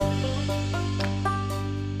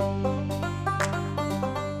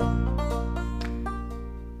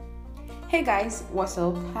Hey guys, what's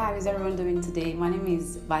up? How is everyone doing today? My name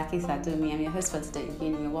is Balkis Adomi. I'm your host for today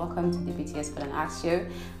again. You're welcome to the BTS for an Ask Show.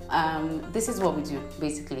 This is what we do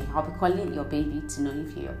basically. I'll be calling your baby to know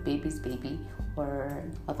if you're your baby's baby or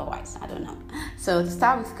otherwise. I don't know. So to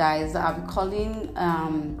start with, guys, I'll be calling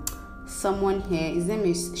someone here. His name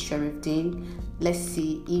is Sharifdin. Let's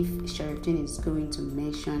see if Sharifdin is going to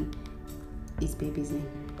mention his baby's name.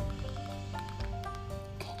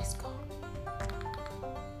 Okay, let's go.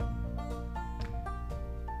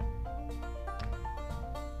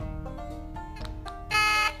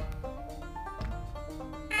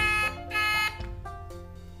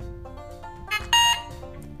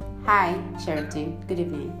 Hi, Sharifdin. Good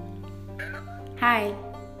evening. Hi.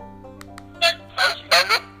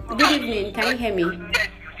 Good evening. Can you hear me?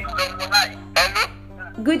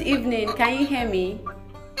 Good evening. Can you hear me?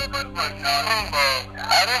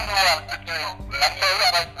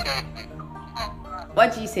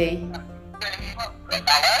 What do you say?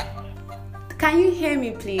 Can you hear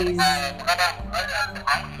me, please?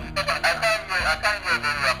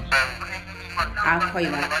 I'll call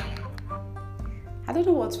you back. I don't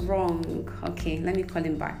know what's wrong. Okay, let me call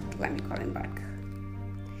him back. I'm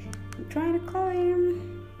trying to call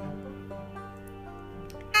him.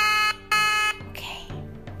 Okay.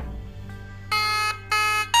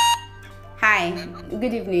 Hi,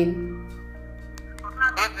 good evening.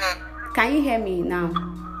 Can you hear me now?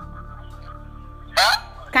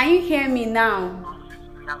 Can you hear me now?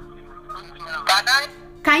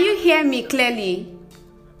 Can you hear me clearly?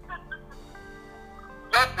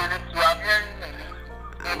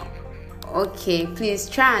 Okay, please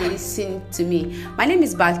try and listen to me. My name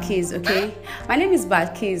is Balkis, okay? My name is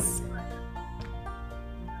Balkis.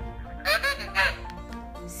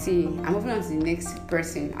 See, I'm moving on to the next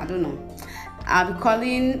person. I don't know. I'll be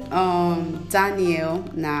calling Daniel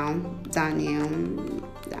now. Daniel.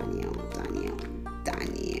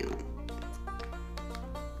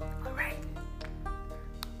 All right.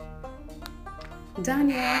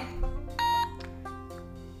 Daniel.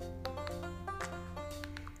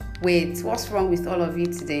 Wait, what's wrong with all of you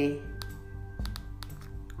today?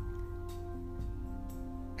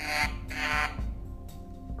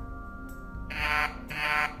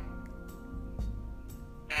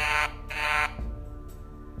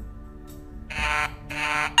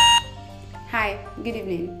 Hi, good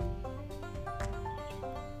evening.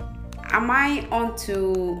 Am I on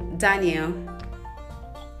to Daniel?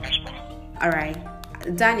 All right.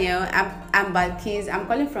 Daniel, I'm Balkis. I'm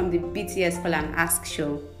calling from the BTS Call and Ask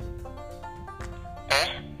show.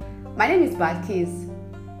 My name is Balkis.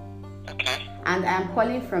 Okay. And I'm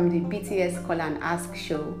calling from the BTS Call and Ask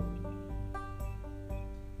show.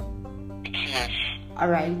 BTS.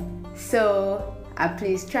 Alright. So,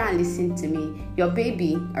 please try and listen to me. Your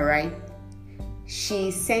baby, alright? She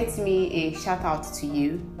sent me a shout out to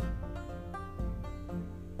you.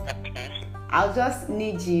 Okay. I'll just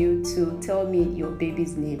need you to tell me your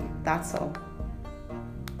baby's name. That's all.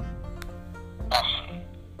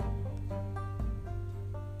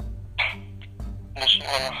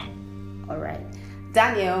 Alright.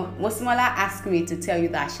 Daniel, Mosimola asked me to tell you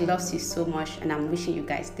that she loves you so much and I'm wishing you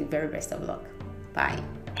guys the very best of luck. Bye.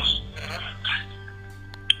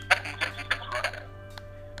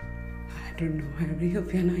 I don't know. I really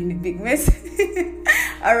hope you're not in a big mess.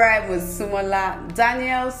 Alright, Mosimola.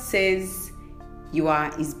 Daniel says you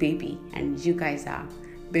are his baby and you guys are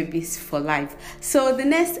babies for life. So the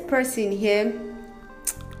next person here,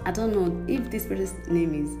 I don't know if this person's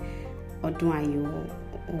name is Odunayo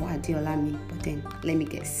or Adeolami, but then let me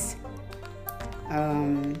guess.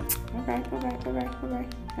 Alright.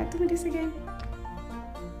 I'll do this again.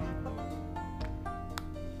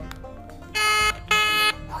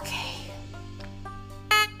 Okay.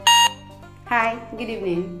 Hi, good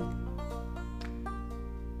evening.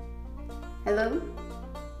 Hello?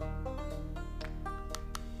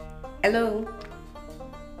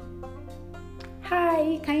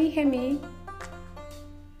 Hi, can you hear me?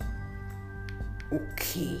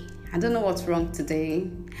 Okay, I don't know what's wrong today.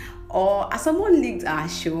 Or has someone leaked our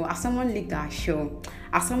show? I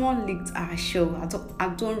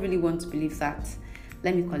don't really want to believe that.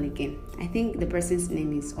 Let me call again. I think the person's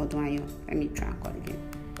name is Odunayo. Let me try and call again.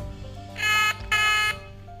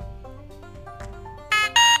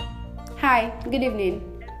 Hi, good evening.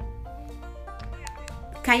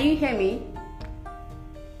 Can you hear me?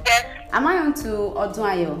 Yes. Am I on to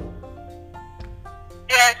Odunayo?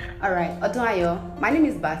 Yes. Alright, Odunayo, my name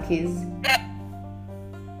is Balkis.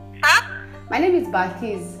 Huh? My name is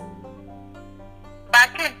Balkis.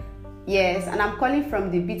 Balkis. Yes, and I'm calling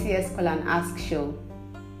from the BTS Call and Ask show.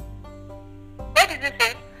 What did you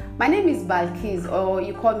say? My name is Balkis, or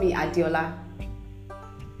you call me Adiola.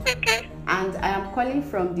 Okay. And I am calling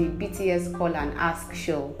from the BTS Call and Ask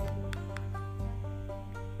show.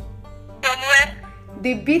 From where?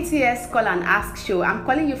 The BTS Call and Ask show. I'm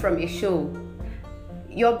calling you from a show.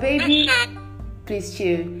 Your baby, please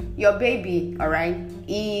chill. Your baby, alright?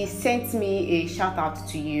 He sent me a shout out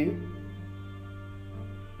to you.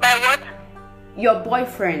 My what? Your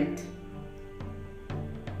boyfriend.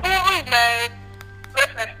 Who is my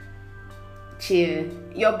boyfriend? Chill.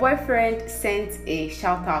 Your boyfriend sent a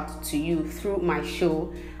shout out to you through my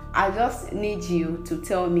show. I just need you to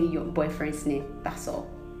tell me your boyfriend's name. That's all.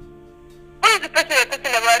 Who is the person you're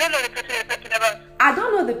talking about? I don't know the person you're talking about. I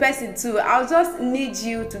don't know the person too. I'll just need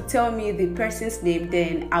you to tell me the person's name,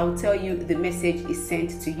 then I'll tell you the message is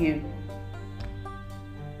sent to you.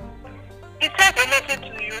 He sent a message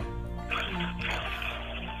to you.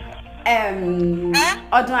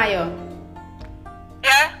 Odunayo.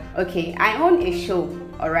 Yeah? Okay, I own a show,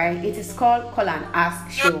 alright? It is called Call and Ask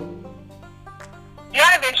Show. You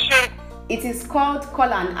have a show. It is called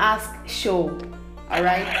Call and Ask Show,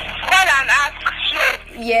 alright? Call and ask show.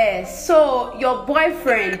 Yes, so your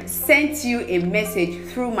boyfriend sent you a message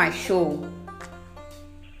through my show.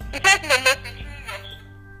 He sent me a message.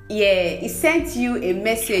 Yeah, he sent you a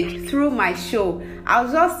message through my show.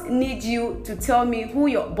 I'll just need you to tell me who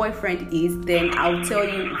your boyfriend is, then I'll tell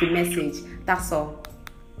you the message. That's all.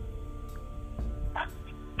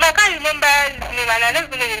 I can't remember his name and I don't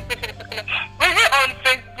know the person you're talking about. Was it on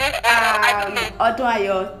Facebook? I don't know.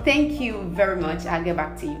 Odunayo, thank you very much. I'll get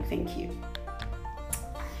back to you. Thank you.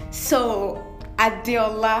 So,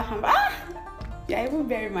 Adeola, yeah, I even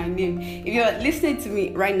bury my name. If you're listening to me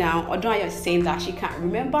right now, Odunayo is saying that she can't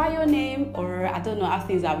remember your name, or I don't know how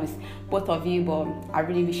things are with both of you, but I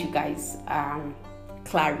really wish you guys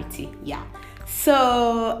clarity. Yeah.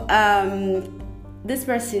 So, this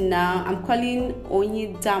person now, I'm calling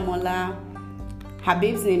Onyi Damola. Her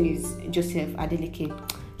babe's name is Joseph Adeleke.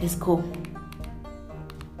 Let's go.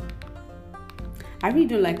 I really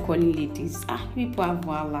don't like calling ladies. People have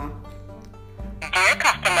voila. Dear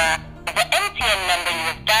customer, the MTN number you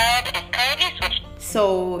have dialed is currently switched.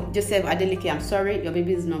 So, Joseph Adeleke, I'm sorry, your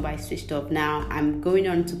baby's number is switched off. Now, I'm going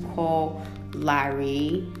on to call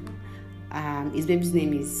Larry. His baby's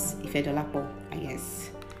name is Ifedolapo, I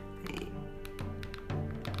guess. Okay,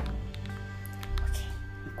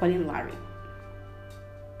 I'm calling Larry.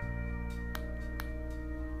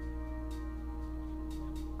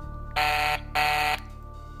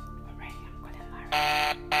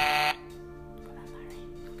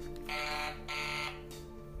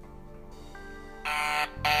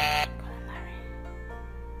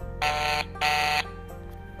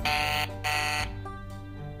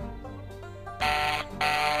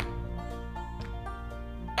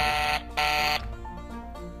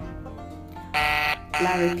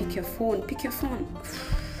 Larry, pick your phone. Pick your phone.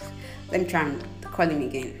 Let me try and call him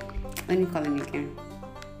again. Let me call him again.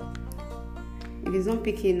 If he's not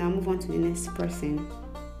picking, I'll move on to the next person.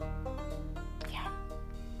 Yeah.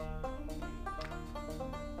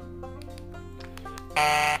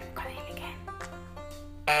 Call him again.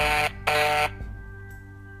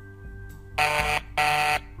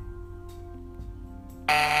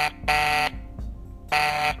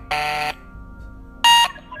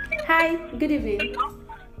 Hi, good evening.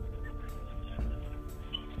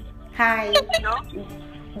 Hi. Hello?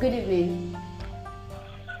 Good evening.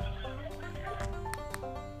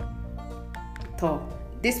 So,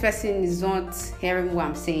 this person is not hearing what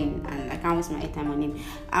I'm saying, and I can't waste my time on him.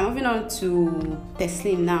 I'm moving on to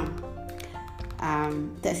Teslim now.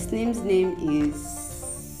 Teslim's name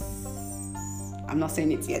is, I'm not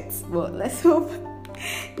saying it yet, but let's hope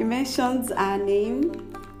he mentions our name.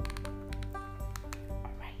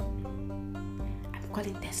 Alright. I'm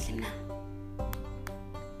calling Teslim now.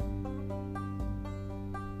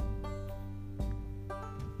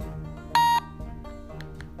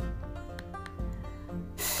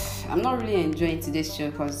 I'm not really enjoying today's show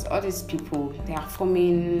because all these people, they are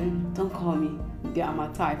forming, don't call me, they are my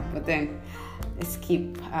type, but then let's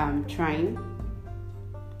keep trying.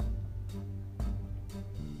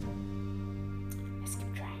 Let's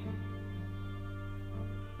keep trying.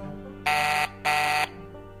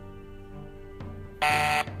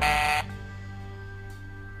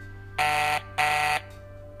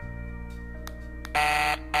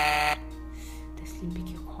 Teslim, pick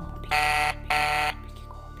your call.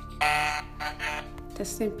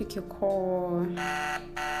 Teslim, pick your call.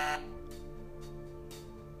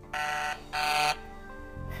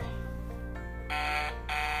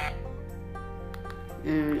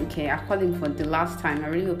 Okay, I called him for the last time. I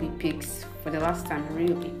really hope he picks. For the last time, I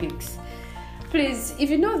really hope he picks. Please, if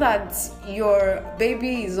you know that your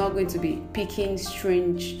baby is not going to be picking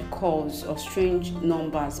strange calls or strange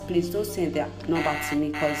numbers, please don't send their number to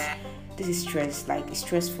me because this is stress. Like, it's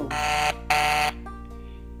stressful.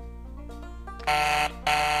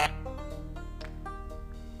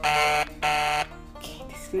 Okay,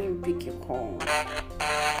 this didn't pick your call.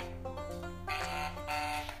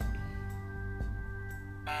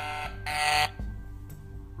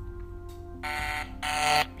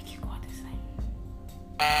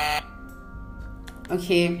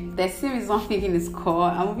 Okay, the sim is not picking his call.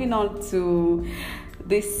 I'm moving on to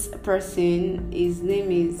this person. His name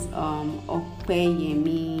is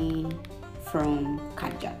Opeyemi from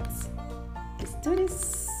Kajat. Let's do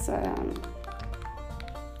this. Alright.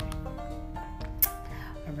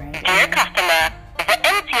 Dear customer, the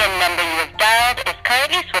MTN number you have dialed is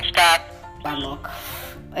currently switched off. Bad luck.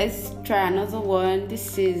 Let's try another one.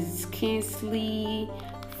 This is Kingsley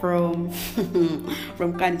from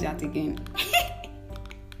from Kajat again.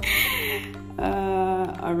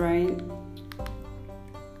 All right.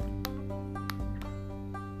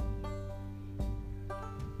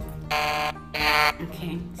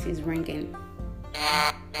 Okay, she's ringing.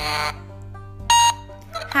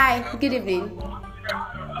 Hi, good evening.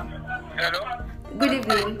 Hello? Good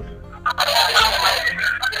evening.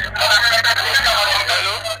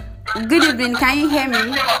 Hello? Good evening, can you hear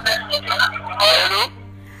me? Hello?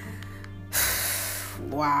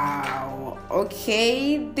 Wow.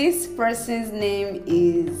 Okay, this person's name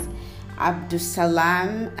is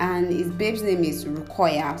Abdusalam and his babe's name is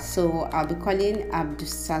Rukoya. So I'll be calling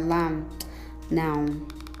Abdusalam now.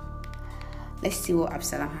 Let's see what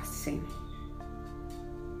Abdusalam has to say.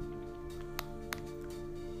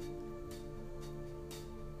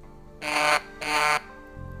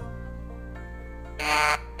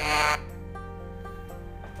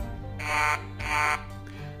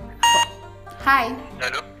 Hi.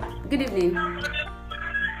 Hello? Good evening.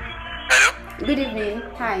 Hello? Good evening.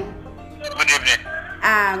 Hi. Good evening.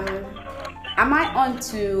 Am I on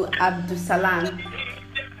to Abdusalam?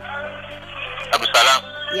 Abu Salam.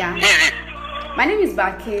 Yeah. Who is this? My name is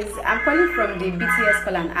Bakis. I'm calling from the BTS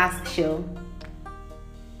Call and Ask show.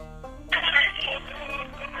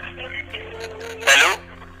 Hello?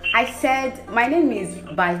 I said my name is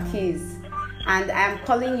Bakis and I'm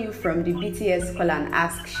calling you from the BTS Call and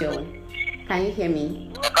Ask show. Can you hear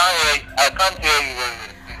me? I can't hear you.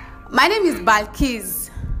 My name is Balkis.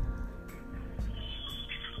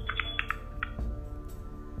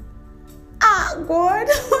 Ah, God,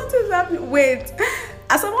 what is happening? Wait,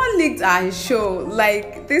 as someone leaked our show,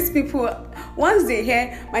 like these people, once they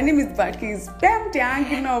hear my name is Balkis, bam, they're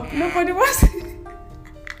hanging up. Nobody wants.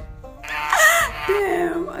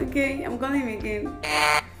 Damn. Okay, I'm calling him again.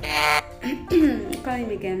 I'm calling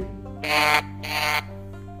him again.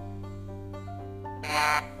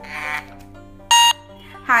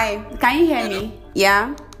 Hi, can you hear me?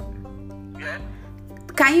 Yeah? Yes?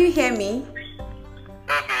 Can you hear me?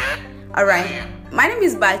 Okay. Alright. My name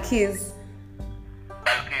is Balkis.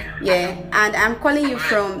 Yeah, and I'm calling you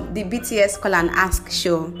from the BTS Call and Ask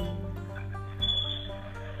show. The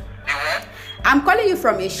what? I'm calling you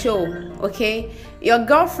from a show, okay? Your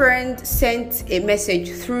girlfriend sent a message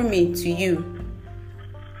through me to you.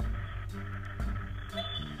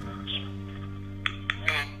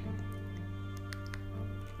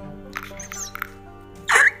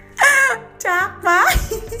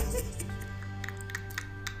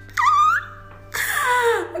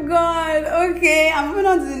 God, okay, I'm moving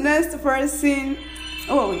on to the next person.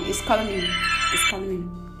 Oh, wait, it's calling me. It's calling me.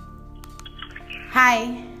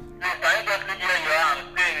 Hi.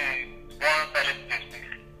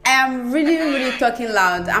 I am really talking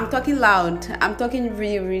loud. I'm talking loud. I'm talking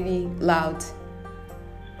really loud.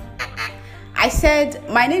 I said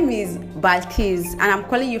my name is Balkis and I'm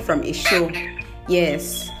calling you from a show.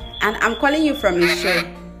 Yes, and I'm calling you from a show.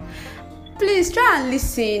 Please try and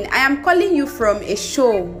listen. I am calling you from a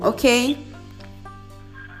show, okay?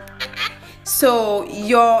 So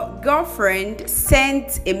your girlfriend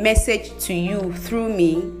sent a message to you through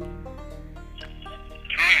me.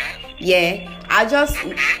 Yeah, I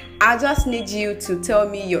just need you to tell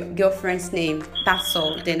me your girlfriend's name. That's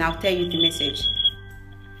all. Then I'll tell you the message.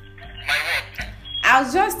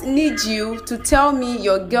 I'll just need you to tell me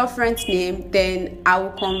your girlfriend's name. Then I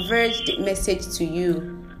will converge the message to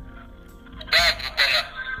you.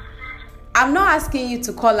 I'm not asking you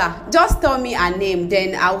to call her. Just tell me her name.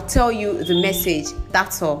 Then I'll tell you the message.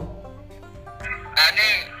 That's all.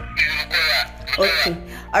 Okay.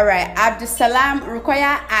 Alright, Abdusalam,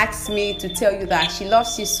 Rukoya asked me to tell you that she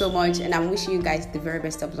loves you so much and I'm wishing you guys the very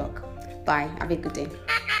best of luck. Bye. Have a good day.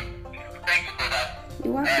 Thank you for that.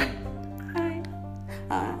 You're welcome. Bye.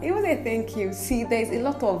 It was a thank you. See, there's a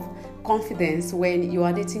lot of confidence when you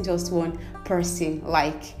are dating just one person.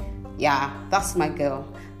 Like, yeah, that's my girl,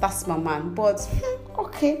 that's my man. But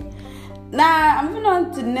okay. Now I'm moving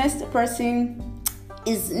on to the next person.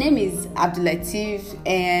 His name is Abdulatif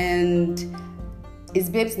and his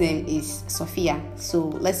babe's name is Sophia. So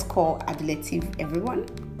let's call Abdulatif, everyone.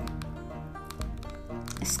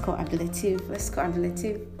 Let's call Abdulatif.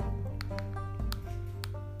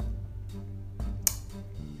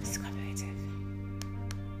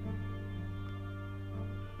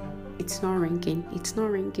 It's not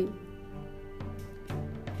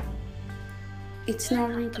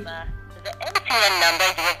ringing. The MTN number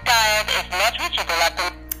you have dialed is not reachable at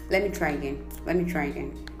the... Let me try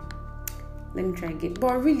again.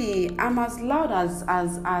 But really, I'm as loud as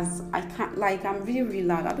I can. Like, I'm really, really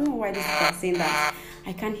loud. I don't know why these people are saying that.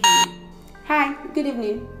 I can't hear you. Hi, good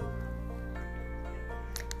evening.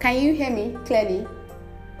 Can you hear me clearly?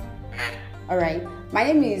 Alright. My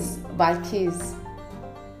name is Balkis.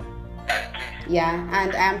 Yeah,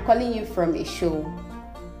 and I'm calling you from a show.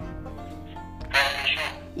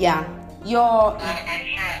 Yeah.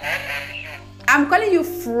 I'm calling you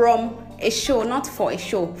from a show, not for a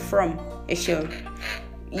show, from a show.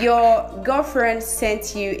 Your girlfriend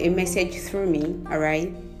sent you a message through me,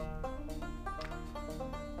 alright?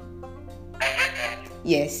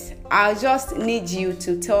 Yes. I'll just need you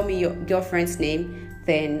to tell me your girlfriend's name,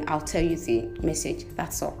 then I'll tell you the message.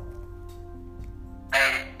 That's all.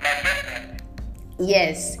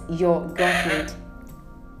 Yes, your girlfriend.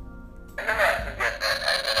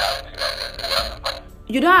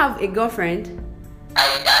 You don't have a girlfriend? I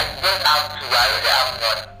don't have two. I already have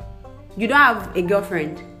one. You don't have a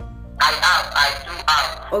girlfriend? I do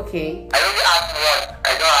have. Okay. I only have one.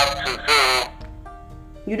 I don't have two.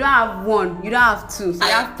 So you don't have one. You don't have two. So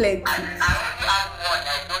you have plenty. I only have one.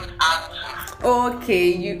 I don't have two.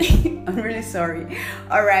 Okay. I'm really sorry.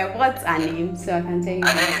 All right. What's her name? So I can tell you.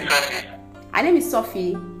 Her name is Sophie. Her name is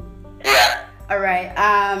Sophie. Yeah. All right.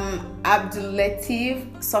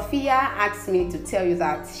 Abdulatif. Sophia asked me to tell you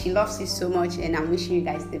that she loves you so much, and I'm wishing you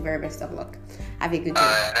guys the very best of luck. Have a good day.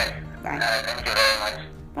 Bye. Thank you very much.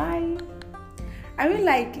 Bye. I really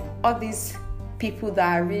like all these people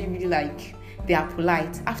that are really, really like, they are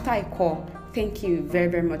polite. After I call, thank you very,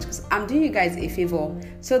 very much, because I'm doing you guys a favor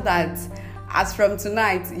so that as from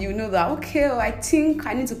tonight, you know that, okay, I think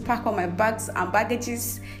I need to pack all my bags and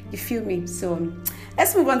baggages. You feel me? So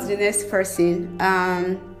let's move on to the next person.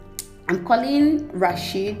 I'm calling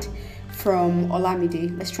Rashid from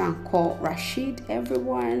Olamide. Let's try and call Rashid,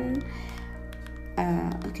 everyone.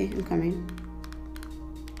 Okay, I'm coming.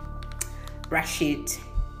 Rashid,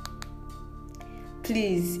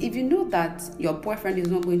 please, if you know that your boyfriend is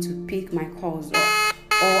not going to pick my calls,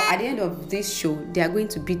 or at the end of this show they are going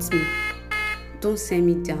to beat me, don't send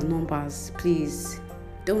me their numbers, please.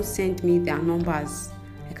 Don't send me their numbers.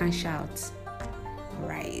 I can shout. All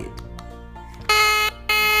right.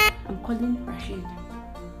 I'm calling Rashid.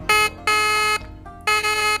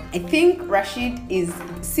 I think Rashid is...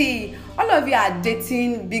 See, all of you are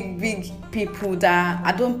dating big people that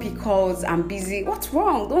I don't pick calls. I'm busy. What's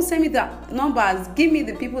wrong? Don't send me the numbers. Give me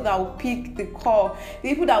the people that will pick the call. The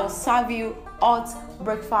people that will serve you hot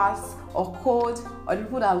breakfast or cold, or the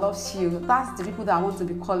people that loves you. That's the people that I want to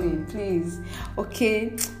be calling, please.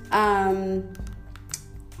 Okay. I'm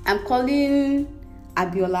calling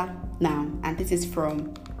Abiola now, and this is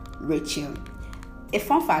from Rachel. A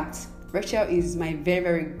fun fact: Rachel is my very,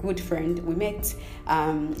 very good friend. We met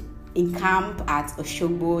in camp at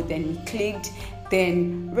Oshogbo, then we clicked.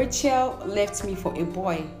 Then Rachel left me for a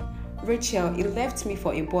boy. He left me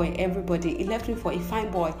for a boy, everybody. He left me for a fine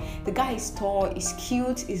boy. The guy is tall, he's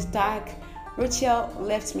cute, he's dark. Rachel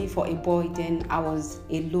left me for a boy, then I was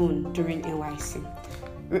alone during NYC.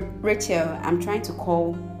 Rachel, I'm trying to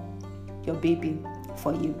call your baby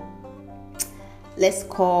for you. Let's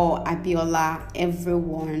call Abiola,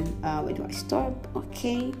 everyone. Where do I stop?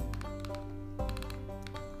 Okay.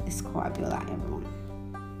 Let's call Abiola, everyone.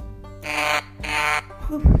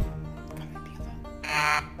 Whew.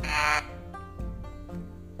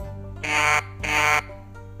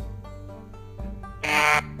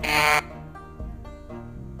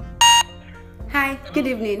 Hi, good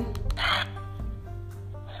evening.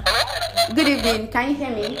 Good evening, can you hear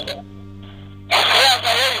me?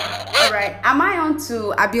 Alright, am I on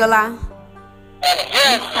to Abiola?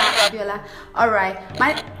 Yes. Abiola. Alright,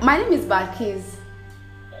 my name is Balkis.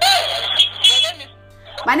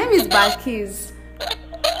 My name is Balkis.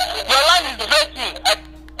 Your line is breaking.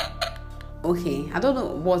 Okay, I don't know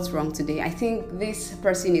what's wrong today. I think this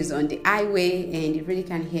person is on the highway and you really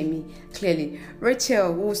can't hear me clearly.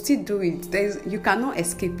 Rachel, we'll still do it. You cannot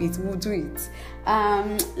escape it. We'll do it.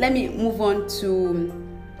 Let me move on to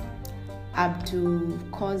Abdul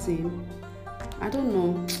Cousin. I don't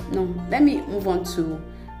know. No, let me move on to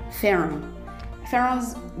Ferron.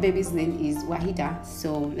 Ferron's baby's name is Wahida.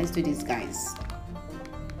 So let's do this, guys.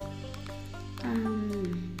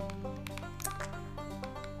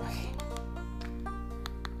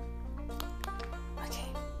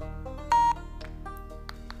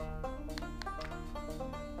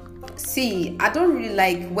 See, I don't really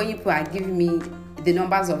like when people are giving me the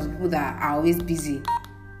numbers of people that are always busy.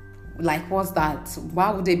 Like, what's that?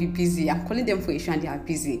 Why would they be busy? I'm calling them for a show and they are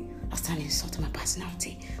busy. That's an insult to my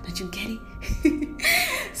personality. Don't you get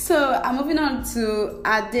it? So, I'm moving on to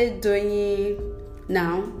Adedoyin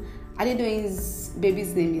now. Adedoyin's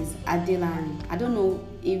baby's name is Adelan. I don't know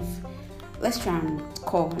if... Let's try and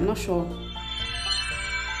call. I'm not sure.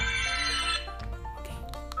 Okay.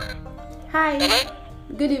 Hi.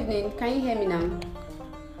 Good evening. Can you hear me now?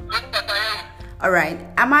 Alright.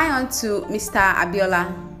 Am I on to Mr.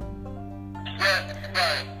 Abiola?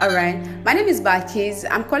 Alright. My name is Barkiz.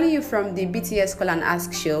 I'm calling you from the BTS Call and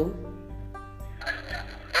Ask show.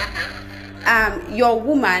 Your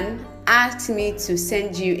woman asked me to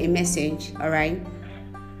send you a message. Alright.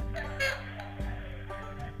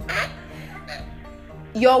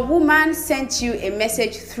 Your woman sent you a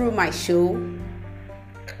message through my show.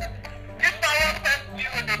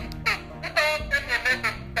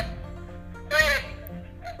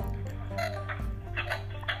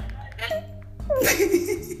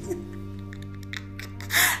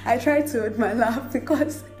 I tried to hold my laugh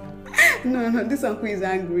because no, this uncle is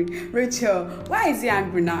angry. Rachel, why is he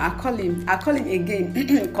angry now? I'll call him again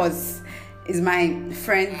because he's my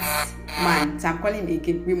friend's man. So I'm calling him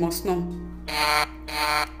again. We must know.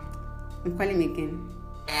 I'm calling him again.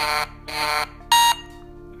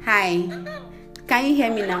 Hi. Can you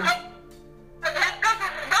hear me now?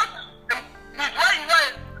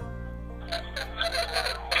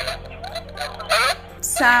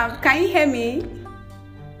 Sam, can you hear me?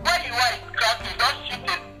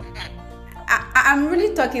 I'm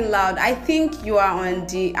really talking loud. I think you are on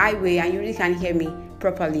the highway and you really can't hear me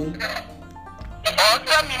properly.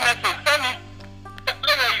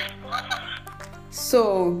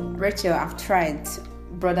 So, Rachel, I've tried.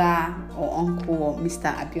 Brother or uncle or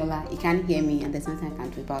Mr. Abiola, he can't hear me and there's nothing I can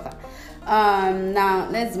do about that. Now,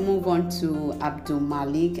 let's move on to Abdul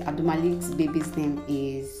Malik. Abdul Malik's baby's name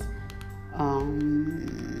is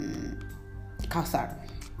Kausar.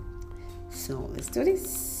 So, let's do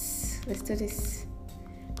this. Let's do this.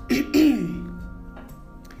 Let's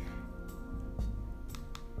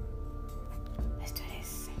do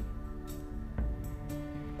this.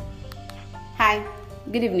 Hi,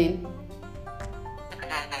 good evening.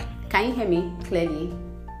 Can you hear me clearly?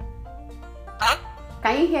 Huh?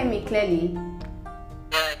 Can you hear me clearly?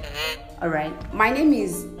 Alright, my name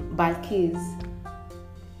is Balkiz.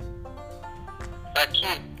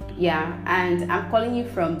 Balkiz? Yeah, and I'm calling you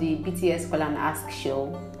from the BTS Call and Ask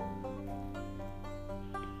show.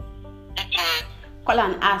 Call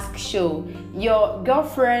and Ask show. Your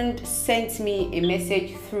girlfriend sent me a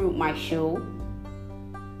message through my show.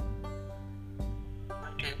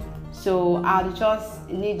 Okay. So I'll just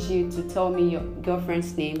need you to tell me your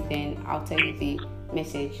girlfriend's name, then I'll tell you the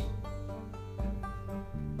message.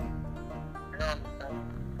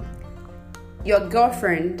 Your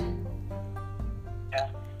girlfriend,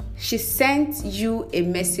 she sent you a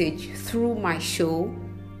message through my show.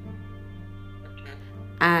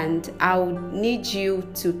 And I'll need you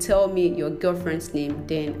to tell me your girlfriend's name,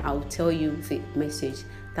 then I'll tell you the message.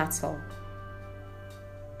 That's all.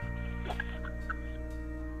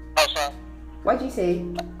 Awesome. What do you say?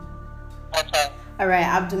 Awesome. Alright,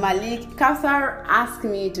 Abdul Malik. Kauthar asked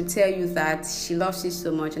me to tell you that she loves you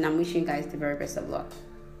so much and I'm wishing you guys the very best of luck.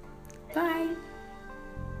 Bye.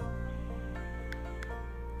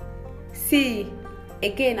 See,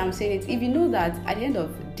 again, I'm saying it. If you know that at the end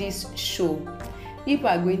of this show, people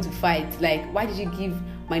are going to fight. Like, why did you give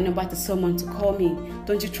my number to someone to call me?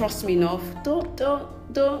 Don't you trust me enough? Don't.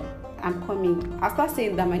 I'm coming. I'll start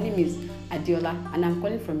saying that my name is Adiola and I'm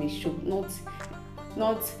calling from a show, not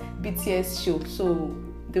BTS show. So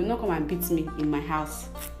they will not come and beat me in my house.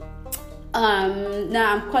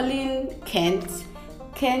 Now I'm calling Kent.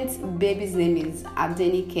 Kent's baby's name is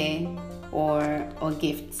Adenike or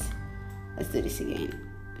Gift. Let's do this again.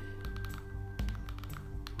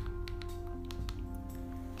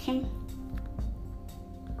 Okay.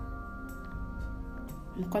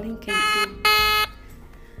 I'm calling Kent.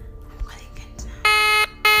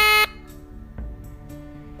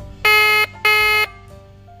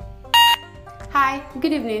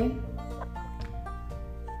 Good evening.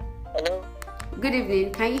 Hello? Good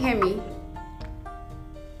evening. Can you hear me?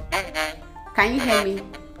 Can you hear me?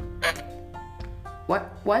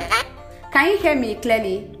 What? Can you hear me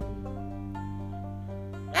clearly?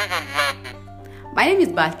 My name is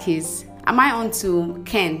Balkis. Am I on to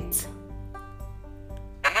Kent?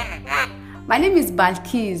 My name is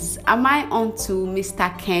Balkis. Am I on to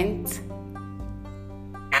Mr. Kent?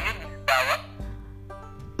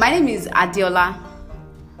 My name is Adiola.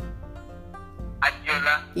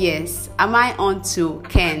 Adiola? Yes. Am I on to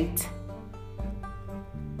Kent?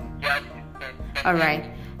 Yes. Alright.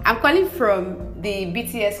 I'm calling from the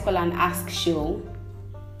BTS Call and Ask show.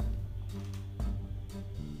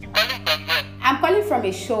 You calling from where? I'm calling from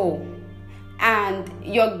a show. And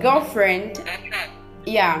your girlfriend,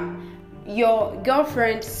 your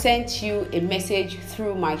girlfriend sent you a message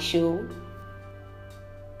through my show.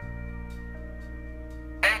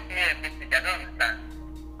 Send me a message. I don't understand.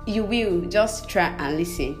 You will just try and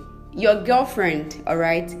listen. Your girlfriend,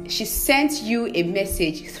 alright, she sent you a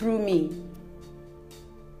message through me.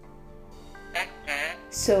 Okay.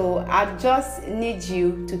 So I just need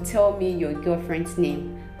you to tell me your girlfriend's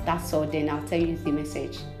name. That's all, then I'll tell you the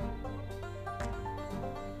message.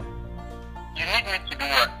 You need me to do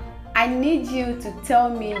what? I need you to tell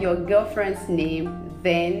me your girlfriend's name,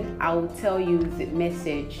 then I will tell you the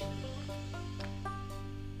message.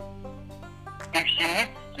 If she needs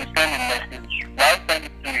to send a message, why send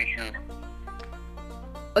it to you?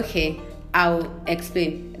 Okay, I'll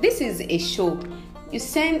explain. This is a show. You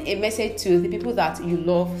send a message to the people that you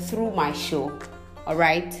love through my show.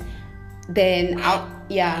 Alright? Then I'll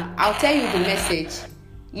tell you the message.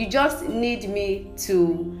 You just need me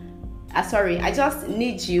to I just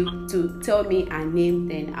need you to tell me her name,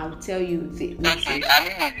 then I'll tell you the message.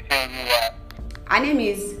 Her name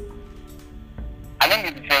is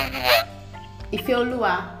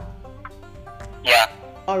Ifeoluwa. Yeah.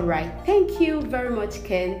 Alright, thank you very much,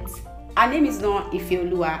 Kent. Her name is not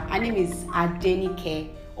Ifeoluwa, her name is Adenike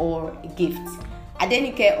or Gift.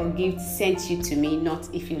 Adenike or Gift sent you to me,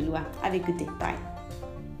 not Ifeoluwa. Have a good day, bye.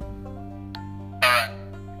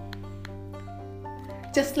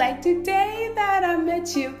 Just like today that I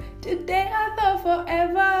met you, today I thought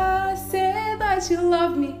forever, say that you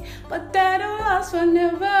love me, but that will last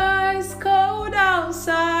forever. It's cold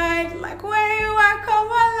outside, like when you are come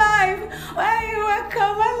alive, when you are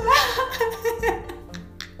come alive.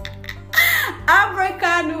 African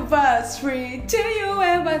anniversary, do you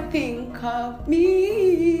ever think of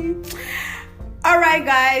me? Alright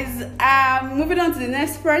guys, moving on to the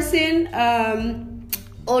next person.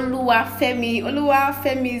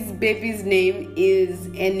 Oluwafemi's baby's name is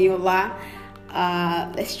Eniola.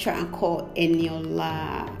 Let's try and call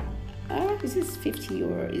Eniola. Is this 50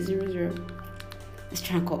 or 00? Let's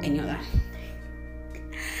try and call Eniola.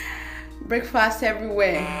 Breakfast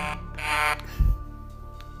everywhere.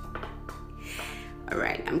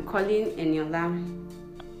 Alright, I'm calling Eniola.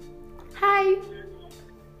 Hi.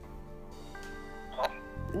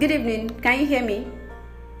 Good evening. Can you hear me?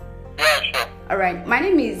 Yeah, sure. Alright, my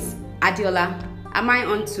name is Adiola. Am I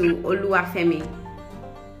on to Oluwafemi?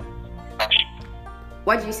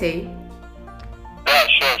 What do you say? Yeah,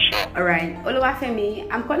 sure. Alright, Oluwafemi,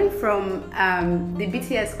 I'm calling from the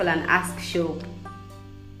BTS Call and Ask show.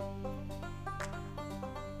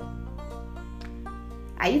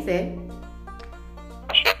 Are you there?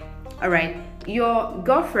 Sure. Alright, your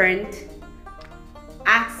girlfriend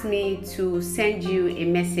asked me to send you a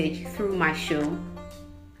message through my show.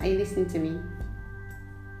 Are you listening to me?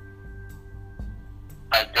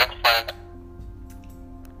 I just find.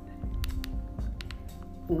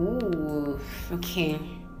 Ooh, okay.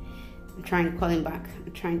 I'm trying to call him back.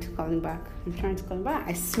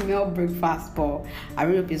 I smell breakfast, but I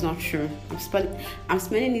really hope it's not true. I'm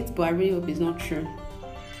smelling it, but I really hope it's not true.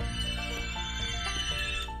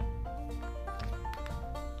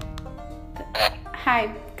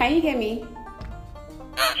 Hi, can you hear me?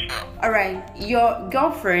 Yeah, sure. Alright, your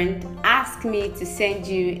girlfriend asked me to send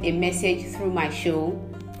you a message through my show.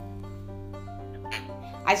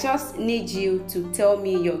 I just need you to tell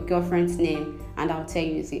me your girlfriend's name and I'll tell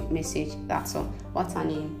you the message. That's all. What's her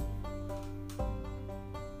name?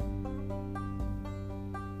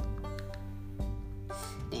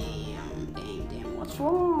 Damn. What's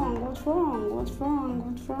wrong?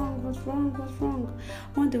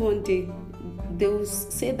 One day, they will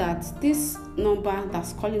say that this number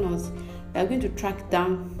that's calling us, they're going to track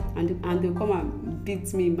down and they'll come and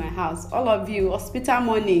beat me in my house. All of you, hospital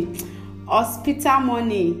money. I'm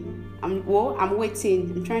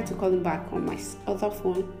waiting. I'm trying to call him back on my other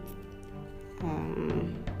phone.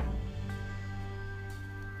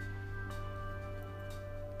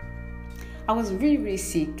 I was really, really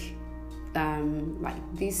sick, like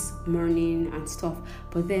this morning and stuff.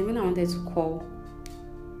 But then when I wanted to call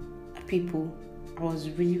people, I was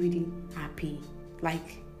really, really happy.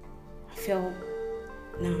 Like, I felt,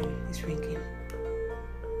 now it's ringing.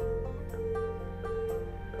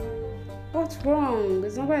 What's wrong?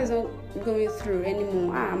 This number is not going through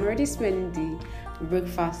anymore. I'm already smelling the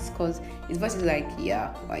breakfast because his voice is like,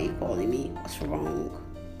 yeah, why are you calling me? What's wrong?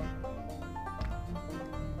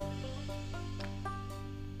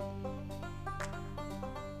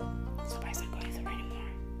 This number is not going through anymore.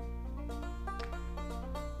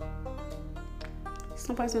 This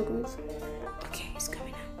number is not going through. Okay, it's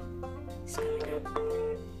coming out. It's coming out.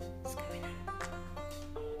 It's coming out.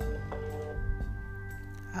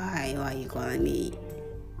 Hi, why are you calling me?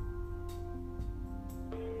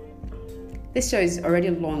 This show is already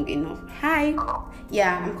long enough. Hi.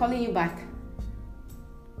 Yeah, I'm calling you back.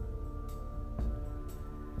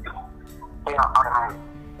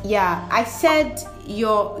 Yeah, I said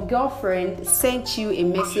your girlfriend sent you a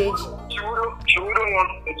message.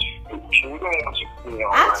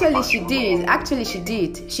 Actually, she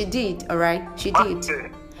did. She did, alright? She did.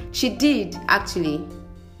 She did, actually.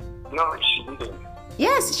 No, she didn't.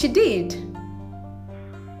 Yes, she did.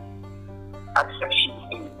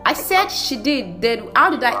 I said she did. Then how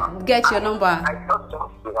did I get your number? I thought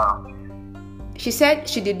so. She said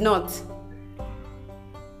she did not.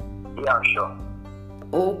 Yeah, sure.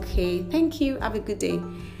 Okay, thank you. Have a good day.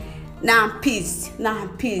 Now I'm pissed.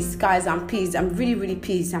 Guys. I'm pissed. I'm really, really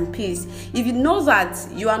pissed. I'm pissed. If you know that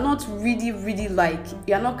you are not really, really like,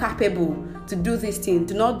 you are not capable to do this thing,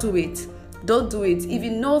 do not do it. Don't do it. If you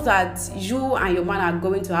know that you and your man are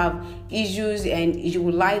going to have issues and you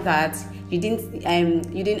will lie that you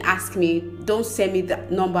didn't ask me, don't send me the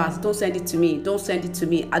numbers. Don't send it to me. Don't send it to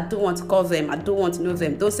me. I don't want to call them. I don't want to know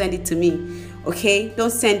them. Don't send it to me. Okay? Don't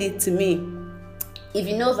send it to me. If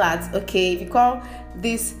you know that, okay, if you call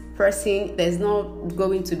this person, there's not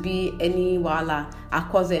going to be any wahala. I'll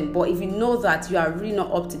call them. But if you know that you are really not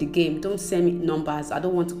up to the game, don't send me numbers. I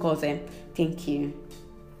don't want to call them. Thank you.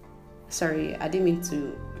 Sorry, I didn't mean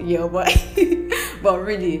to yell, but but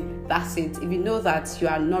really, that's it. If you know that you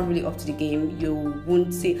are not really up to the game, you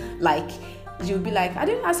won't say, like, you'll be like, I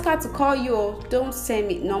didn't ask her to call you. Don't send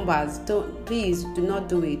me numbers. Please do not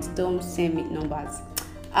do it. Don't send me numbers.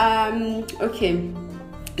 Okay.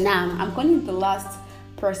 Now I'm calling the last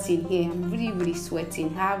person here. I'm really, really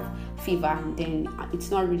sweating. Have fever, and then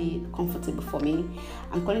it's not really comfortable for me.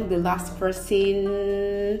 I'm calling the last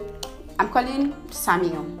person. I'm calling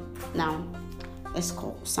Samuel. Now, let's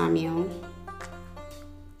call Samuel.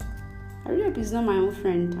 I really hope he's not my own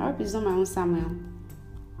friend. I hope he's not my own Samuel.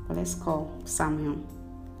 But let's call Samuel.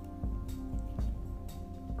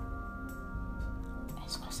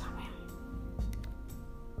 Let's call Samuel.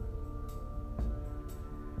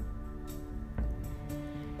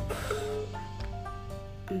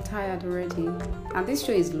 I'm tired already. And this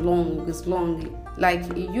show is long. It's long. Like,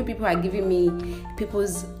 you people are giving me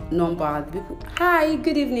people's number. Hi,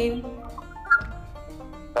 good evening.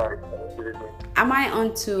 Hi, good evening. Am I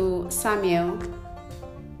on to Samuel?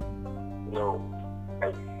 No.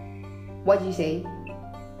 What did you say?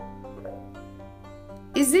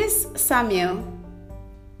 Is this Samuel?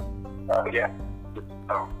 Yeah.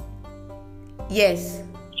 Yes.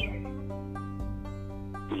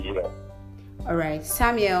 Yeah. Alright,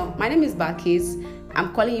 Samuel, my name is Bakis.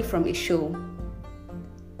 I'm calling you from a show.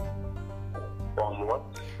 From what?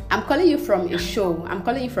 I'm calling you from a show.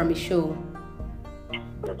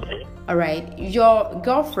 Okay. Alright, your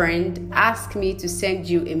girlfriend asked me to send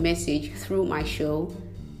you a message through my show.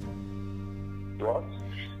 What?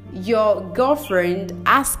 Your girlfriend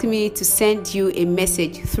asked me to send you a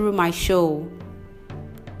message through my show.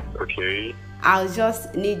 Okay. I'll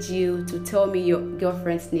just need you to tell me your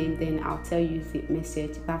girlfriend's name, then I'll tell you the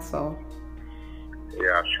message. That's all.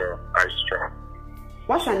 Yeah, sure. Sure.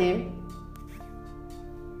 What's her name?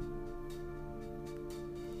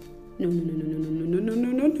 No.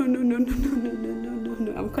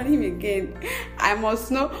 I'm calling him again. I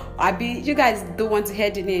must know. You guys don't want to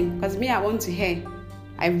hear the name, because me, I want to hear.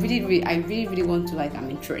 I really want to, like,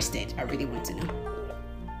 I'm interested. I really want to know.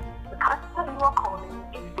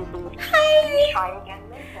 Hi.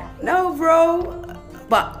 No, bro.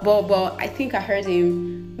 But I think I heard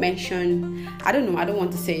him mention. I don't know. I don't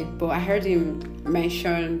want to say it, but I heard him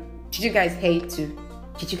mention. Did you guys hear it too?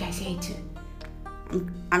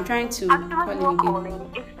 I'm trying to call him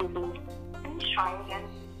again. Please try again.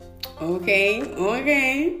 Okay.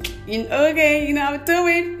 You know how to do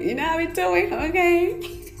it. Okay.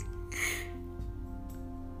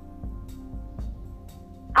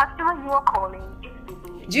 Customer you are calling is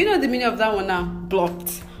busy. Do you know the meaning of that one now?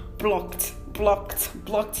 Blocked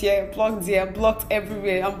here, blocked there, blocked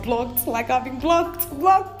everywhere. I'm blocked, like I've been blocked.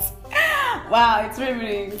 Wow, it's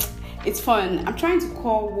really, it's fun. I'm trying to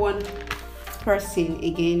call one person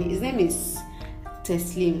again. His name is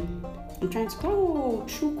Teslim. I'm trying to call.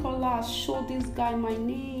 Truecaller, show this guy my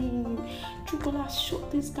name. Truecaller, show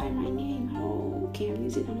this guy my name. Oh, okay. I'm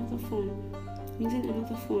using another phone.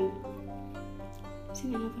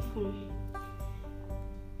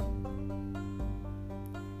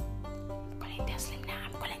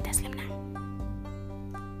 I'm calling Teslim now.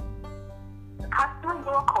 Customer you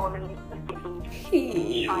are calling is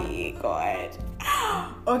Hey, God.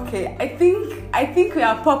 Okay, I think we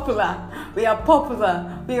are popular.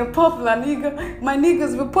 Nigga. My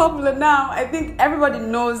niggas were popular now. I think everybody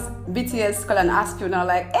knows BTS call and ask you now,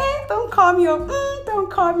 like, don't call me up. Don't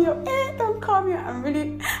call me up. Don't call me up. I'm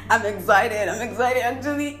excited.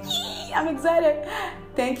 Actually, I'm excited.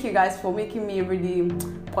 Thank you guys for making me really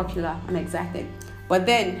popular. I'm excited. But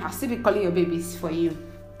then I'll still be calling your babies for you.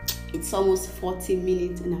 It's almost 40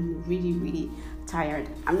 minutes and I'm really, really tired.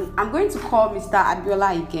 I'm going to call Mr.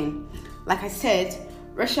 Abiola again. Like I said,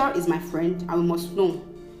 Rachel is my friend and we must know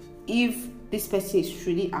if this person is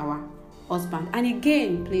truly our husband. And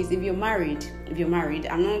again, please, if you're married,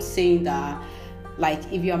 I'm not saying that, like,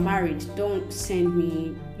 if you're married, don't send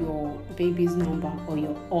me your baby's number or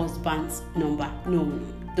your husband's number. No,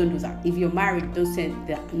 don't do that. If you're married, don't send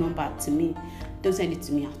the number to me. Don't send it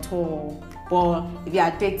to me at all. But if you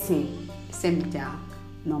are dating, send me their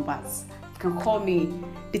numbers. You can call me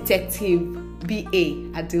Detective BA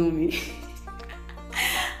Adomi.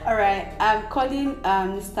 Alright, I'm calling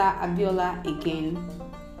Mr. Abiola again.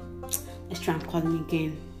 Let's try and call him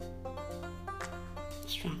again.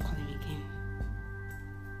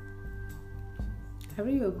 I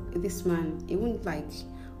really hope this man, he won't like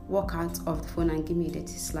walk out of the phone and give me a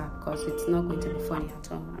dirty slap, because it's not going to be funny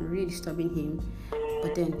at all. I'm really disturbing him.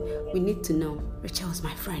 But then we need to know. Rachel's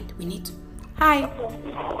my friend. We need to. Hi.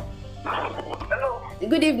 Hello.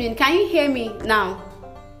 Good evening. Can you hear me now?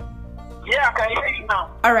 Yeah, I can hear you now.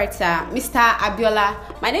 All right, sir. Mr. Abiola,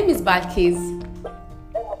 my name is Balkis.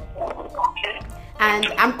 Okay. And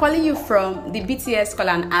I'm calling you from the BTS Call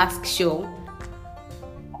and Ask show.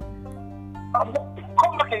 Come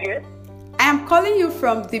back again. I am calling you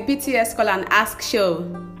from the BTS Call and Ask show.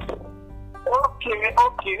 Okay.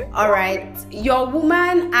 All right. Your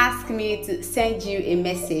woman asked me to send you a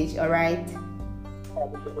message, all right?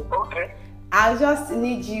 Okay. I'll just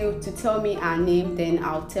need you to tell me her name, then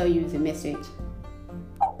I'll tell you the message.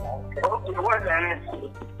 Okay, what's her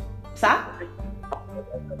name? Sir? I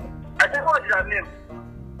said, what's her name?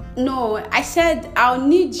 No, I said I'll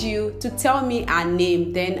need you to tell me her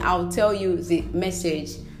name, then I'll tell you the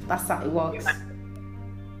message. That's how it works. The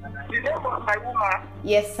name of my woman?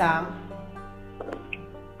 Yes, sir.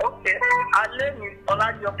 Okay. Her name is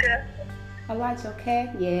Olajoke.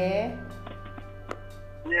 Olajoke, yeah.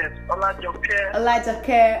 Yes, Olajoke.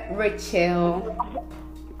 Olajoke Rachel.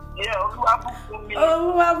 Yeah,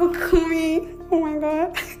 Oluwabukumi. Oh my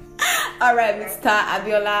God. All right, Mr.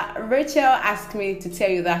 Abiola. Rachel asked me to tell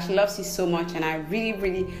you that she loves you so much, and I really,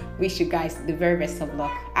 really wish you guys the very best of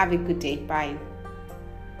luck. Have a good day. Bye.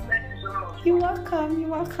 Thank you so much. You're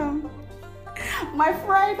welcome. My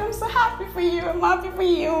friend, I'm so happy for you. I'm happy for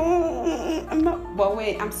you.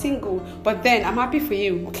 I'm single, but then I'm happy for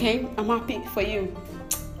you, okay? I'm happy for you.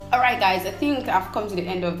 Alright guys, I think I've come to the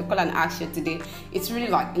end of the call and ask show today. It's really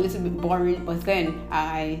like a little bit boring, but then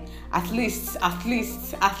at least now,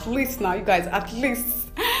 you guys, at least.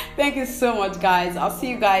 Thank you so much, guys. I'll see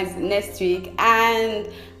you guys next week. And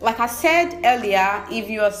like I said earlier, if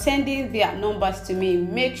you are sending their numbers to me,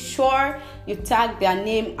 make sure you tag their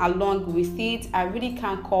name along with it. I really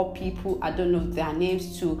can't call people I don't know their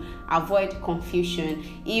names to avoid confusion.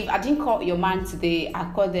 If I didn't call your man today,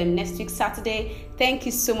 I'll call them next week Saturday. Thank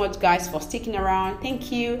you so much, guys, for sticking around.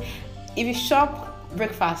 Thank you. If you shop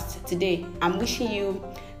breakfast today, I'm wishing you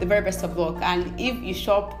the very best of luck. And if you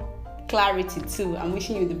shop clarity too, I'm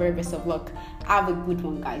wishing you the very best of luck. Have a good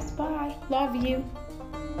one, guys. Bye. Love you.